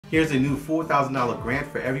Here's a new $4,000 grant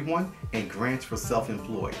for everyone and grants for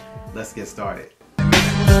self-employed. Let's get started.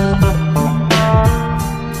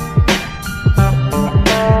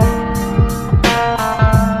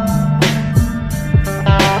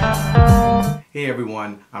 Hey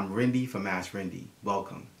everyone, I'm Rinde from AskRinde.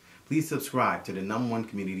 Welcome. Please subscribe to the #1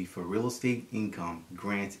 community for real estate income,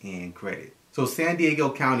 grants, and credit. So San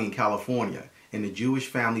Diego County in California and the Jewish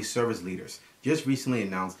Family Service Leaders just recently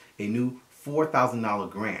announced a new $4,000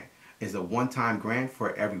 grant. It's a one-time grant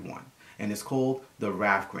for everyone, and it's called the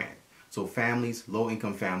RAF grant. So families,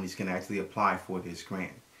 low-income families, can actually apply for this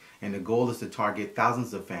grant. And the goal is to target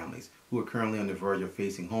thousands of families who are currently on the verge of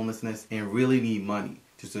facing homelessness and really need money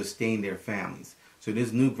to sustain their families. So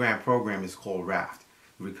this new grant program is called RAFT,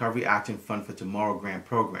 the Recovery Action Fund for Tomorrow Grant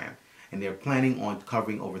Program, and they're planning on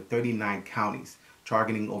covering over 39 counties,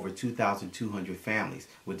 targeting over 2,200 families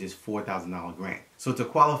with this $4,000 grant. So to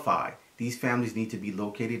qualify, these families need to be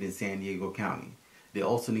located in San Diego County. They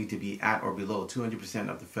also need to be at or below 200%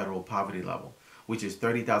 of the federal poverty level, which is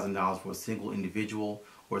 $30,000 for a single individual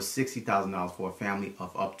or $60,000 for a family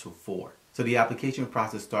of up to 4. So the application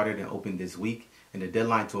process started and opened this week, and the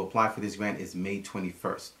deadline to apply for this grant is May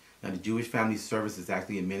 21st. Now the Jewish Family Service is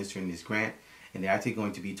actually administering this grant, and they're actually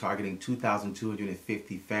going to be targeting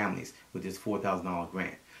 2,250 families with this $4,000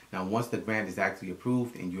 grant. Now once the grant is actually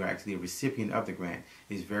approved and you're actually a recipient of the grant,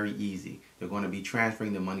 it's very easy. They're going to be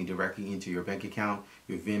transferring the money directly into your bank account,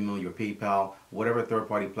 your Venmo, your PayPal, whatever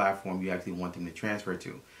third-party platform you actually want them to transfer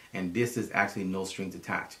to. And this is actually no strings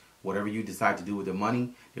attached. Whatever you decide to do with the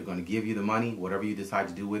money, they're going to give you the money. Whatever you decide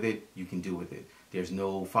to do with it, you can do with it. There's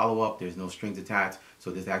no follow-up, there's no strings attached,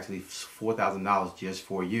 so there's actually $4,000 just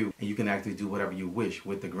for you, and you can actually do whatever you wish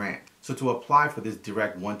with the grant. So to apply for this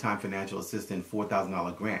direct one-time financial assistance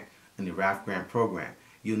 $4,000 grant in the RAF grant program,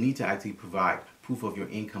 you'll need to actually provide proof of your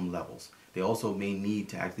income levels. They also may need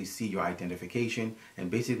to actually see your identification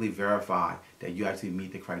and basically verify that you actually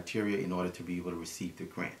meet the criteria in order to be able to receive the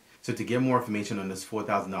grant. So to get more information on this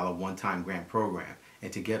 $4,000 one-time grant program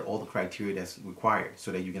and to get all the criteria that's required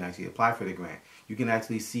so that you can actually apply for the grant, you can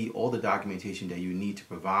actually see all the documentation that you need to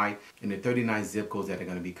provide in the 39 zip codes that are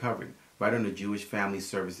going to be covered right on the Jewish Family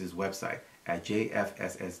Services website at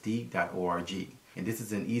jfssd.org. And this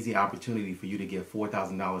is an easy opportunity for you to get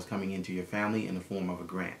 $4,000 coming into your family in the form of a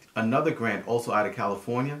grant. Another grant also out of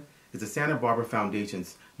California is the Santa Barbara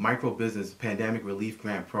Foundation's Micro Business Pandemic Relief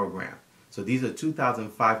Grant Program. So these are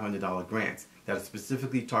 $2,500 grants that are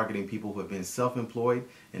specifically targeting people who have been self-employed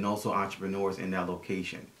and also entrepreneurs in that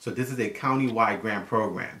location. So this is a county-wide grant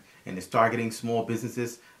program, and it's targeting small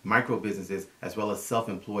businesses, micro businesses, as well as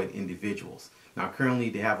self-employed individuals. Now currently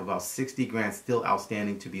they have about 60 grants still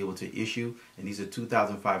outstanding to be able to issue, and these are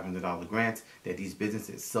 $2,500 grants that these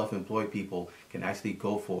businesses, self-employed people, can actually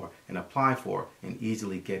go for and apply for and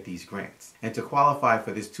easily get these grants. And to qualify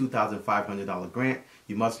for this $2,500 grant,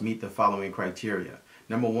 you must meet the following criteria.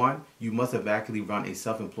 Number 1, you must have actually run a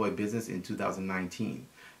self-employed business in 2019.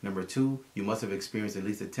 Number 2, you must have experienced at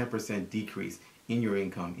least a 10% decrease in your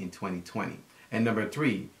income in 2020. And number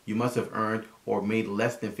 3, you must have earned or made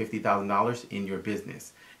less than $50,000 in your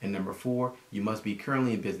business. And number 4, you must be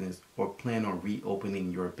currently in business or plan on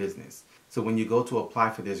reopening your business. So when you go to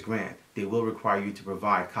apply for this grant, they will require you to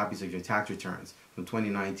provide copies of your tax returns from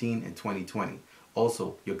 2019 and 2020.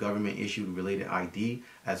 Also, your government issued related ID,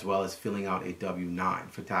 as well as filling out a W-9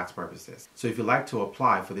 for tax purposes. So if you'd like to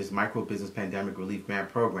apply for this Micro Business Pandemic Relief Grant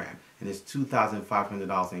Program and it's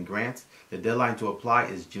 $2,500 in grants, the deadline to apply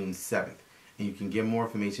is June 7th. And you can get more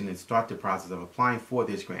information and start the process of applying for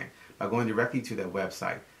this grant by going directly to their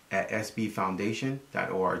website at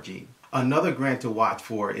sbfoundation.org. Another grant to watch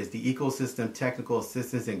for is the Ecosystem Technical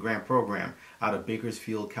Assistance and Grant Program out of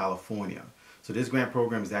Bakersfield, California. So this grant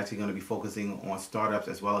program is actually going to be focusing on startups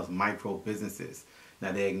as well as micro businesses.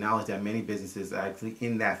 Now they acknowledge that many businesses actually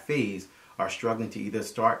in that phase are struggling to either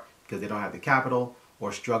start because they don't have the capital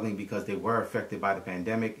or struggling because they were affected by the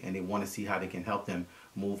pandemic and they want to see how they can help them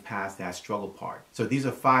move past that struggle part. So these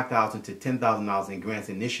are $5,000 to $10,000 in grants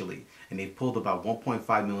initially, and they've pulled about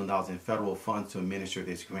 $1.5 million in federal funds to administer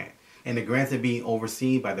this grant. And the grants are being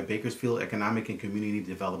overseen by the Bakersfield Economic and Community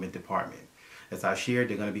Development Department. As I shared,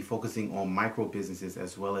 they're going to be focusing on micro businesses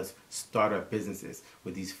as well as startup businesses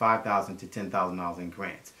with these $5,000 to $10,000 in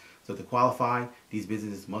grants. So to qualify, these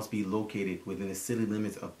businesses must be located within the city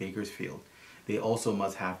limits of Bakersfield. They also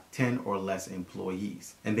must have 10 or less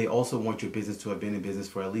employees. And they also want your business to have been in business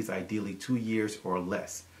for at least ideally 2 years or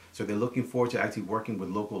less. So they're looking forward to actually working with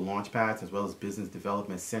local launch pads as well as business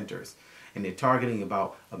development centers. And they're targeting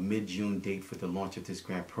about a mid-June date for the launch of this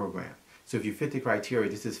grant program. So if you fit the criteria,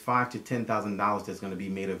 this is $5,000 to $10,000 that's going to be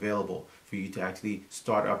made available for you to actually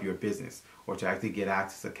start up your business or to actually get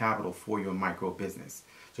access to capital for your micro business.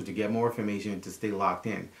 So to get more information, to stay locked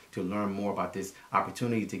in, to learn more about this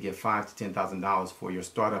opportunity to get $5,000 to $10,000 for your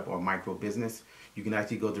startup or micro business, you can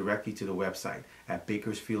actually go directly to the website at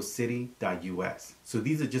bakersfieldcity.us. So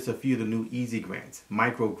these are just a few of the new easy grants,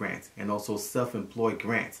 micro grants, and also self-employed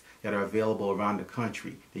grants that are available around the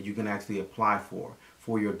country that you can actually apply for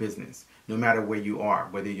your business. No matter where you are,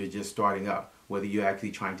 whether you're just starting up, whether you're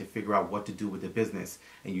actually trying to figure out what to do with the business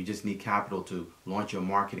and you just need capital to launch your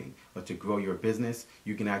marketing or to grow your business,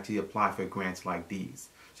 you can actually apply for grants like these.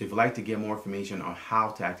 So if you'd like to get more information on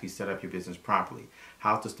how to actually set up your business properly,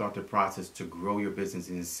 how to start the process to grow your business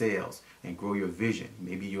in sales and grow your vision,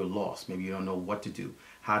 maybe you're lost, maybe you don't know what to do,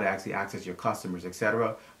 how to actually access your customers,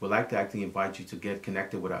 etc., we'd like to actually invite you to get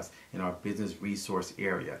connected with us in our business resource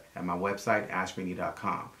area at my website,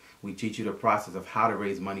 AskRinde.com. We teach you the process of how to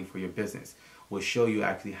raise money for your business. We'll show you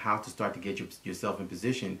actually how to start to get yourself in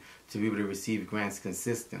position to be able to receive grants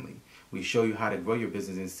consistently. We show you how to grow your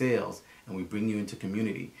business in sales, and we bring you into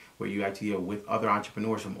community where you actually are with other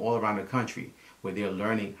entrepreneurs from all around the country where they're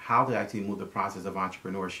learning how to actually move the process of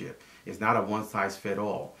entrepreneurship. It's not a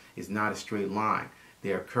one-size-fits-all. It's not a straight line.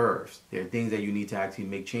 There are curves. There are things that you need to actually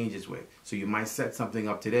make changes with. So you might set something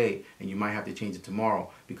up today and you might have to change it tomorrow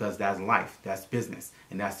because that's life, that's business,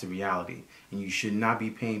 and that's the reality. And you should not be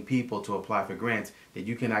paying people to apply for grants that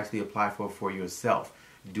you can actually apply for yourself.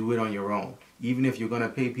 Do it on your own. Even if you're going to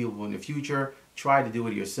pay people in the future, try to do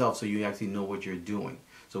it yourself so you actually know what you're doing.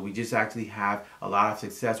 So we just actually have a lot of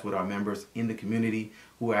success with our members in the community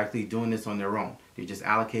who are actually doing this on their own. They're just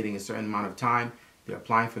allocating a certain amount of time. They're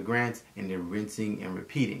applying for grants and they're rinsing and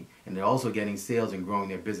repeating, and they're also getting sales and growing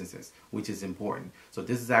their businesses, which is important. So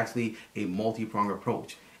this is actually a multi-pronged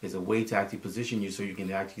approach. It's a way to actually position you so you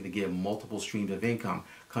can actually get multiple streams of income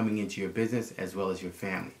coming into your business as well as your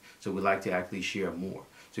family. So we'd like to actually share more.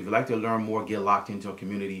 So if you'd like to learn more, get locked into a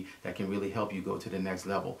community that can really help you go to the next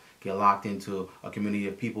level. Get locked into a community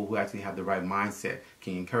of people who actually have the right mindset,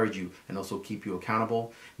 can encourage you and also keep you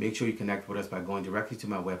accountable. Make sure you connect with us by going directly to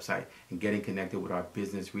my website and getting connected with our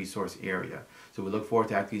business resource area. So we look forward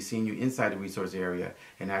to actually seeing you inside the resource area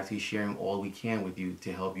and actually sharing all we can with you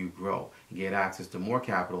to help you grow and get access to more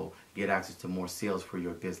capital, get access to more sales for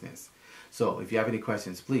your business. So if you have any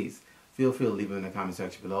questions, please feel free to leave them in the comment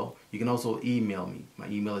section below. You can also email me. My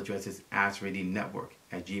email address is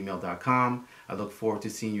AskRindeNetwork@gmail.com. I look forward to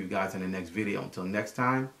seeing you guys in the next video. Until next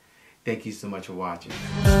time, thank you so much for watching.